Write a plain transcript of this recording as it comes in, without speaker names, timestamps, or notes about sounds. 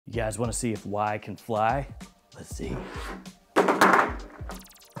You guys wanna see if Y can fly? Let's see.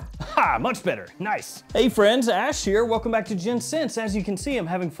 Ha, much better, nice. Hey friends, Ash here, welcome back to Gents. As you can see, I'm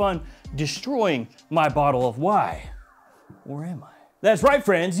having fun destroying my bottle of Y. Or am I? That's right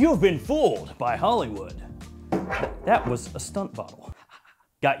friends, you have been fooled by Hollywood. That was a stunt bottle.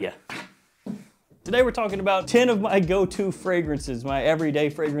 Got ya. Today we're talking about 10 of my go-to fragrances, my everyday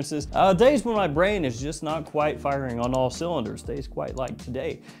fragrances. Days when my brain is just not quite firing on all cylinders. Days quite like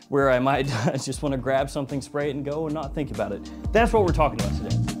today, where I might just want to grab something, spray it and go and not think about it. That's what we're talking about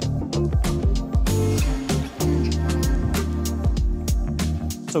today.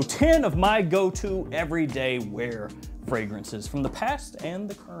 So 10 of my go-to everyday wear fragrances from the past and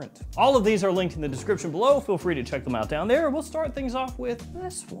the current. All of these are linked in the description below. Feel free to check them out down there. We'll start things off with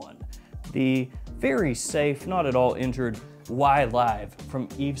this one. The very safe, not at all injured Y Live from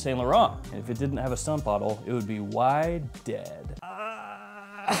Yves Saint Laurent. If it didn't have a stunt bottle, it would be Y Dead.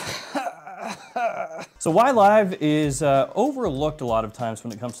 So Y Live is overlooked a lot of times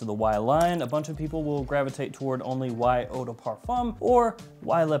when it comes to the Y line. A bunch of people will gravitate toward only Y Eau de Parfum or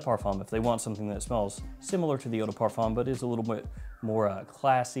Y Le Parfum if they want something that smells similar to the Eau de Parfum but is a little bit more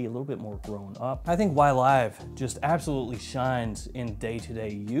classy, a little bit more grown up. I think Y Live just absolutely shines in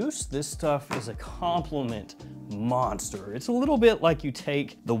day-to-day use. This stuff is a compliment monster. It's a little bit like you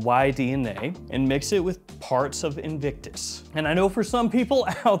take the Y DNA and mix it with parts of Invictus. And I know for some people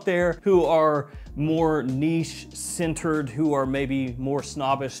out there who are more niche centered, who are maybe more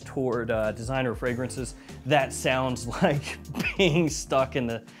snobbish toward designer fragrances, that sounds like being stuck in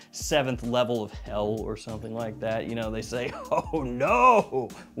the 7th level of hell or something like that. You know, they say, oh no,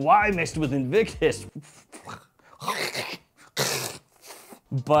 why mixed with Invictus?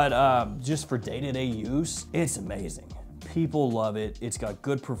 But just for day-to-day use, it's amazing. People love it. It's got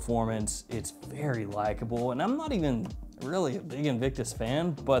good performance. It's very likable. And I'm not even really a big Invictus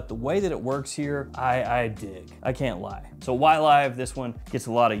fan, but the way that it works here, I dig. I can't lie. So Y Live, this one gets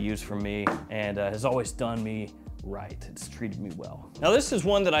a lot of use from me and has always done me right. It's treated me well. Now this is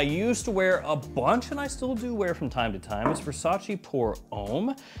one that I used to wear a bunch and I still do wear from time to time. It's Versace Pour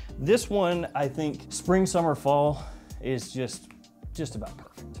Homme. This one, I think spring, summer, fall is just about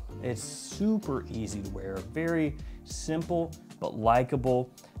perfect. It's super easy to wear, very simple but likable,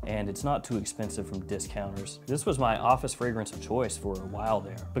 and it's not too expensive from discounters. This was my office fragrance of choice for a while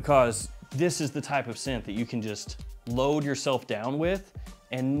there because this is the type of scent that you can just load yourself down with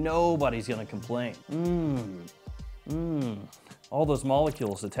and nobody's gonna complain. All those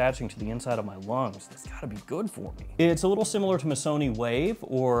molecules attaching to the inside of my lungs, that's gotta be good for me. It's a little similar to Missoni Wave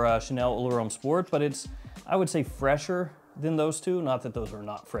or Chanel Eau L'Arôme Sport, but it's, I would say, fresher than those two. Not that those are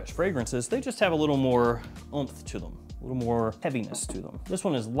not fresh fragrances, they just have a little more oomph to them, a little more heaviness to them. This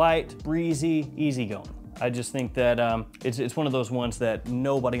one is light, breezy, easygoing. I just think that it's one of those ones that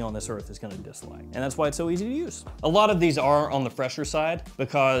nobody on this earth is gonna dislike. And that's why it's so easy to use. A lot of these are on the fresher side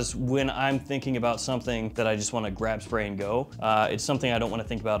because when I'm thinking about something that I just wanna grab, spray, and go, it's something I don't wanna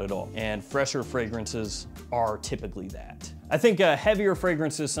think about at all. And fresher fragrances are typically that. I think heavier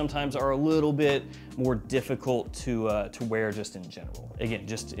fragrances sometimes are a little bit more difficult to wear just in general. Again,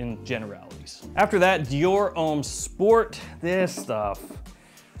 just in generalities. After that, Dior Homme Sport. This stuff,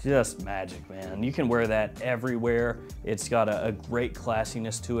 just magic, man. You can wear that everywhere. It's got a great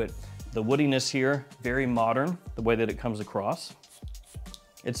classiness to it. The woodiness here, very modern, the way that it comes across.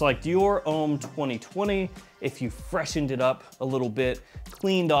 It's like Dior Homme 2020 if you freshened it up a little bit,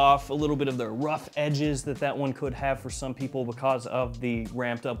 cleaned off a little bit of the rough edges that one could have for some people because of the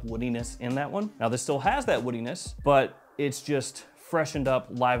ramped up woodiness in that one. Now this still has that woodiness, but it's just freshened up,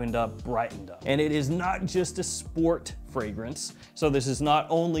 livened up, brightened up. And it is not just a sport fragrance. So this is not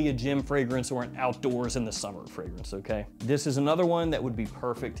only a gym fragrance or an outdoors in the summer fragrance, okay? This is another one that would be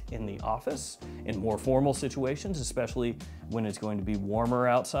perfect in the office, in more formal situations, especially when it's going to be warmer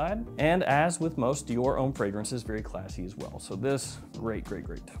outside. And as with most Dior Homme fragrances, very classy as well. So this, great, great,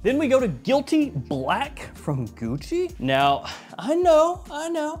 great. Then we go to Guilty Black from Gucci. Now, I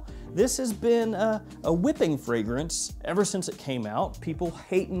know, this has been a whipping fragrance ever since it came out. People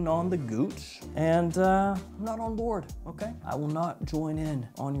hating on the Gooch, and I'm not on board, okay? I will not join in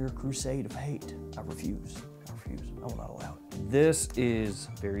on your crusade of hate. I refuse. I will not allow it. This is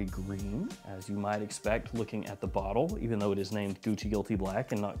very green, as you might expect looking at the bottle, even though it is named Gucci Guilty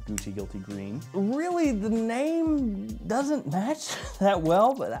Black and not Gucci Guilty Green. Really, the name doesn't match that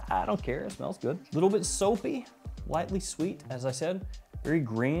well, but I don't care, it smells good. A little bit soapy, lightly sweet, as I said, very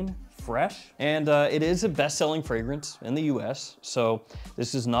green, fresh, and it is a best-selling fragrance in the US, so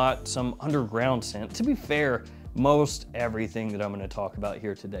this is not some underground scent. To be fair, most everything that I'm gonna talk about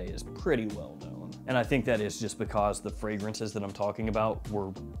here today is pretty well known. And I think that is just because the fragrances that I'm talking about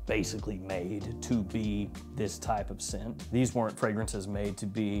were basically made to be this type of scent. These weren't fragrances made to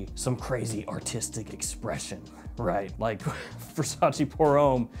be some crazy artistic expression, right? Like Versace Pour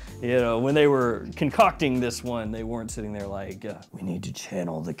Homme, you know, when they were concocting this one, they weren't sitting there like, we need to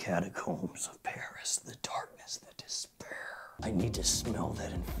channel the catacombs of Paris, the darkness, the despair. I need to smell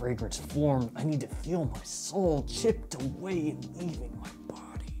that in fragrance form. I need to feel my soul chipped away and leaving my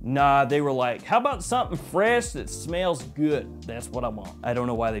body. Nah, they were like, how about something fresh that smells good? That's what I want. I don't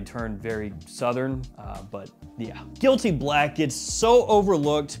know why they turned very Southern, but yeah. Guilty Black gets so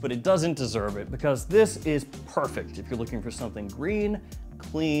overlooked, but it doesn't deserve it because this is perfect if you're looking for something green,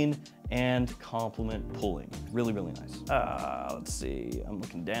 clean, and compliment pulling. Really, really nice. Let's see, I'm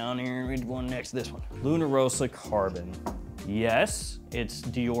looking down here, read one next to this one. Luna Rosa Carbon. Yes, it's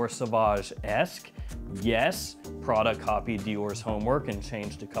Dior Sauvage-esque. Yes, Prada copied Dior's homework and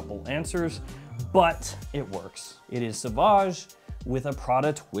changed a couple answers, but it works. It is Sauvage with a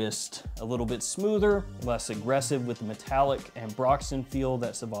Prada twist, a little bit smoother, less aggressive with the metallic and Broxton feel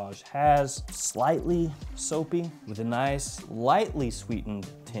that Sauvage has, slightly soapy with a nice, lightly sweetened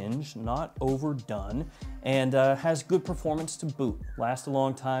tinge, not overdone, and has good performance to boot. Lasts a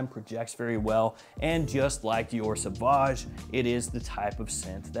long time, projects very well, and just like Dior Sauvage, it is the type of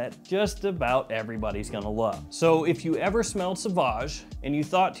scent that just about everybody's gonna love. So if you ever smelled Sauvage and you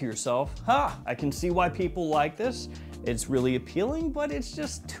thought to yourself, I can see why people like this, it's really appealing, but it's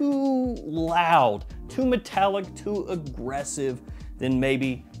just too loud, too metallic, too aggressive, then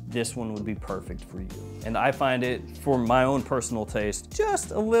maybe this one would be perfect for you. And I find it, for my own personal taste, just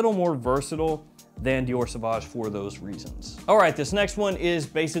a little more versatile than Dior Sauvage for those reasons. All right, this next one is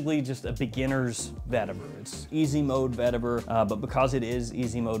basically just a beginner's vetiver. It's easy mode vetiver, but because it is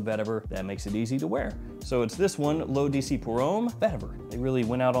easy mode vetiver, that makes it easy to wear. So it's this one, L'Eau d'Issy Pour Homme vetiver. They really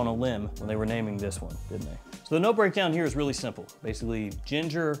went out on a limb when they were naming this one, didn't they? So the note breakdown here is really simple. Basically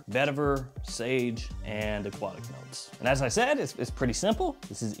ginger, vetiver, sage, and aquatic notes. And as I said, it's pretty simple.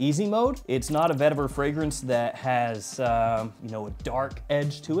 This is easy mode. It's not a vetiver fragrance that has, you know, a dark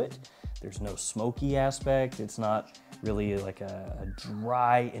edge to it. There's no smoky aspect. It's not really like a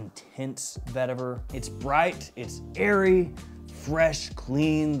dry, intense vetiver. It's bright, it's airy, fresh,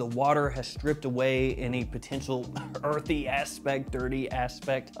 clean. The water has stripped away any potential earthy aspect, dirty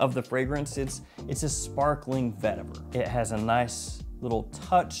aspect of the fragrance. It's a sparkling vetiver. It has a nice little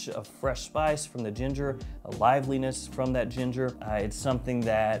touch of fresh spice from the ginger, a liveliness from that ginger. It's something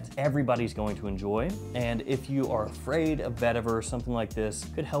that everybody's going to enjoy. And if you are afraid of vetiver, something like this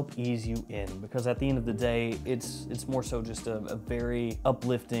could help ease you in, because at the end of the day, it's more so just a very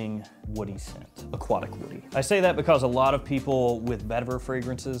uplifting woody scent, aquatic woody. I say that because a lot of people with vetiver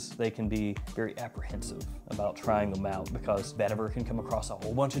fragrances, they can be very apprehensive about trying them out because vetiver can come across a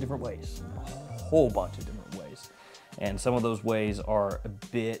whole bunch of different ways, And some of those ways are a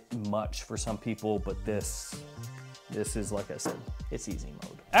bit much for some people, but this is, like I said, it's easy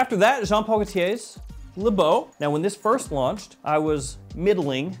mode. After that, Jean Paul Gaultier's Le Beau. Now, when this first launched, I was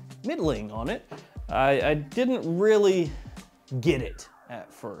middling on it. I didn't really get it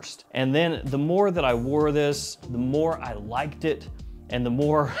at first. And then the more that I wore this, the more I liked it, and the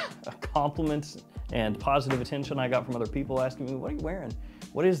more compliments and positive attention I got from other people asking me, what are you wearing?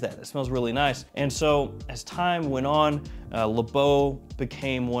 What is that? It smells really nice. And so as time went on, Le Beau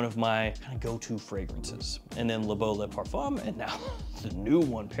became one of my kind of go-to fragrances. And then Le Beau Le Parfum, and now the new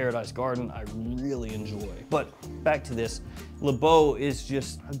one, Paradise Garden, I really enjoy. But back to this, Le Beau is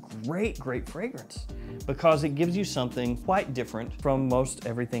just a great, great fragrance because it gives you something quite different from most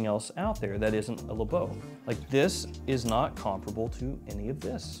everything else out there that isn't a Le Beau. Like, this is not comparable to any of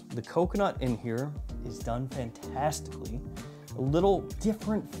this. The coconut in here is done fantastically. A little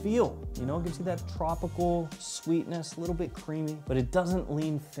different feel, you know, it gives you that tropical sweetness, a little bit creamy, but it doesn't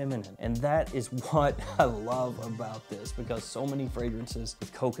lean feminine. And that is what I love about this, because so many fragrances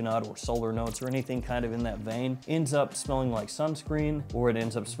with coconut or solar notes or anything kind of in that vein ends up smelling like sunscreen, or it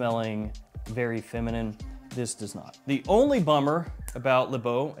ends up smelling very feminine. This does not. The only bummer about Le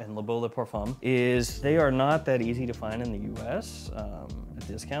Beau and Le Beau Le Parfum is they are not that easy to find in the US at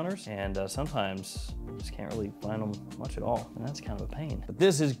discounters, and sometimes you just can't really find them much at all, and that's kind of a pain. But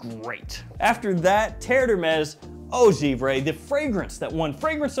this is great. After that, Terre d'Hermès Eau Givre, the fragrance that won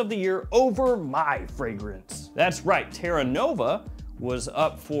Fragrance of the Year over my fragrance. That's right, Terra Nova was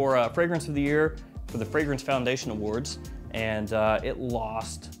up for Fragrance of the Year for the Fragrance Foundation Awards, and it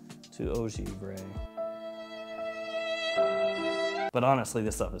lost to Eau Givre. But honestly,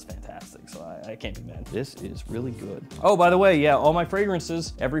 this stuff is fantastic, so I can't be mad. This is really good. Oh, by the way, yeah, all my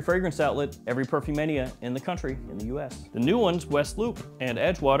fragrances, every fragrance outlet, every Perfumania in the country, in the US. The new ones, West Loop and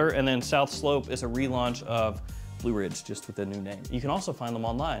Edgewater, and then South Slope is a relaunch of Blue Ridge, just with a new name. You can also find them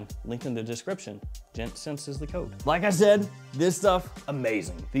online, linked in the description. Gents is the code. Like I said, this stuff,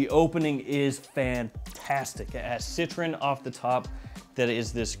 amazing. The opening is fantastic. It has citron off the top that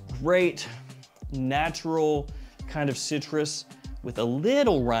is this great, natural kind of citrus with a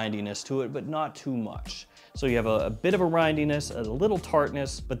little rindiness to it, but not too much. So you have a bit of a rindiness, a little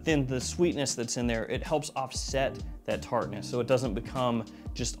tartness, but then the sweetness that's in there, it helps offset that tartness so it doesn't become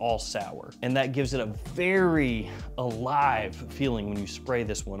just all sour. And that gives it a very alive feeling when you spray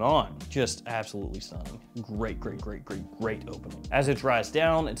this one on. Just absolutely stunning. Great, great, great, great, great opening. As it dries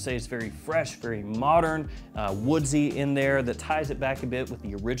down, it stays very fresh, very modern, woodsy in there that ties it back a bit with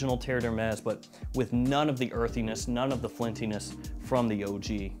the original Terre d'Hermes, but with none of the earthiness, none of the flintiness from the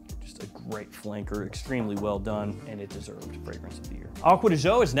OG. Just a great flanker, extremely well done, and it deserved Fragrance of the Year. Acqua di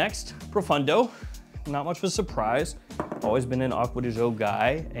Gio is next, Profundo. Not much of a surprise. Always been an Acqua di Gio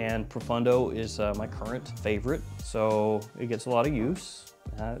guy, and Profundo is my current favorite, so it gets a lot of use.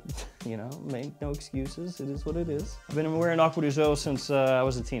 You know, make no excuses, it is what it is. I've been wearing Acqua di Gio since I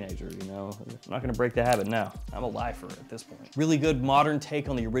was a teenager, you know. I'm not gonna break the habit now. I'm a lifer at this point. Really good modern take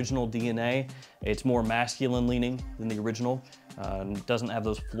on the original DNA. It's more masculine leaning than the original. Doesn't have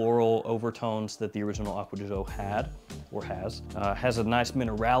those floral overtones that the original Acqua di Gio had or has. Has a nice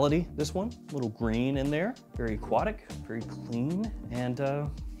minerality, this one. A little green in there. Very aquatic, very clean, and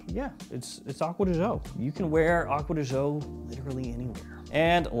yeah, it's Acqua di Gio. You can wear Acqua di Gio literally anywhere.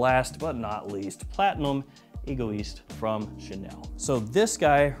 And last but not least, Platinum Egoiste from Chanel. So this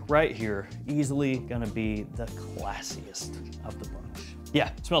guy right here, easily gonna be the classiest of the bunch.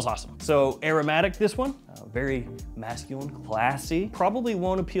 Yeah, smells awesome. So aromatic, this one, very masculine, classy. Probably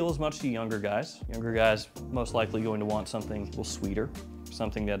won't appeal as much to younger guys. Younger guys most likely going to want something a little sweeter,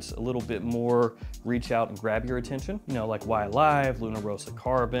 something that's a little bit more reach out and grab your attention. You know, like Why Alive, Luna Rosa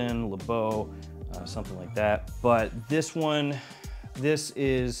Carbon, Le Beau, something like that. But this one, this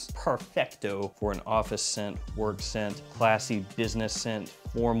is perfecto for an office scent, work scent, classy business scent,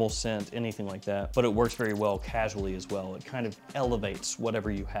 formal scent, anything like that. But it works very well casually as well. It kind of elevates whatever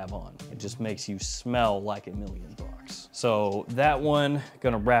you have on. It just makes you smell like $1,000,000. So that one,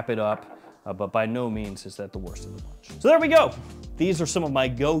 gonna wrap it up. But by no means is that the worst of the bunch. So there we go. These are some of my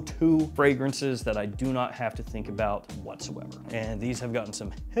go-to fragrances that I do not have to think about whatsoever. And these have gotten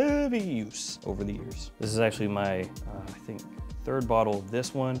some heavy use over the years. This is actually my, I think, third bottle of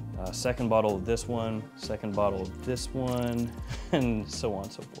this one, second bottle of this one, second bottle of this one, and so on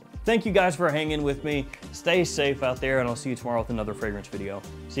and so forth. Thank you guys for hanging with me. Stay safe out there, and I'll see you tomorrow with another fragrance video.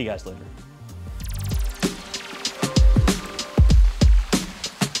 See you guys later.